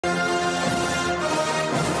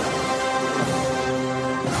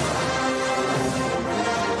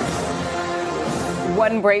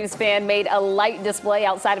One Braves fan made a light display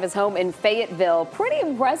outside of his home in Fayetteville. Pretty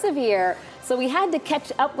impressive here. So we had to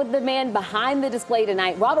catch up with the man behind the display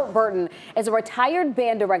tonight. Robert Burton is a retired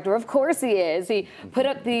band director. Of course he is. He put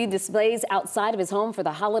up the displays outside of his home for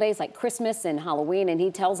the holidays like Christmas and Halloween. And he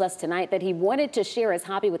tells us tonight that he wanted to share his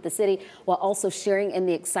hobby with the city while also sharing in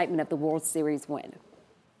the excitement of the World Series win.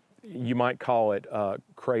 You might call it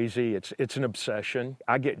crazy. It's an obsession.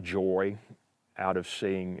 I get joy out of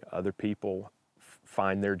seeing other people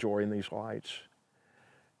find their joy in these lights.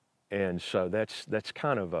 And so that's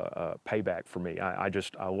kind of a payback for me.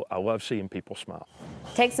 I love seeing people smile.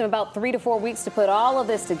 Takes him about 3 to 4 weeks to put all of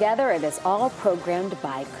this together, and it's all programmed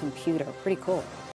by computer. Pretty cool.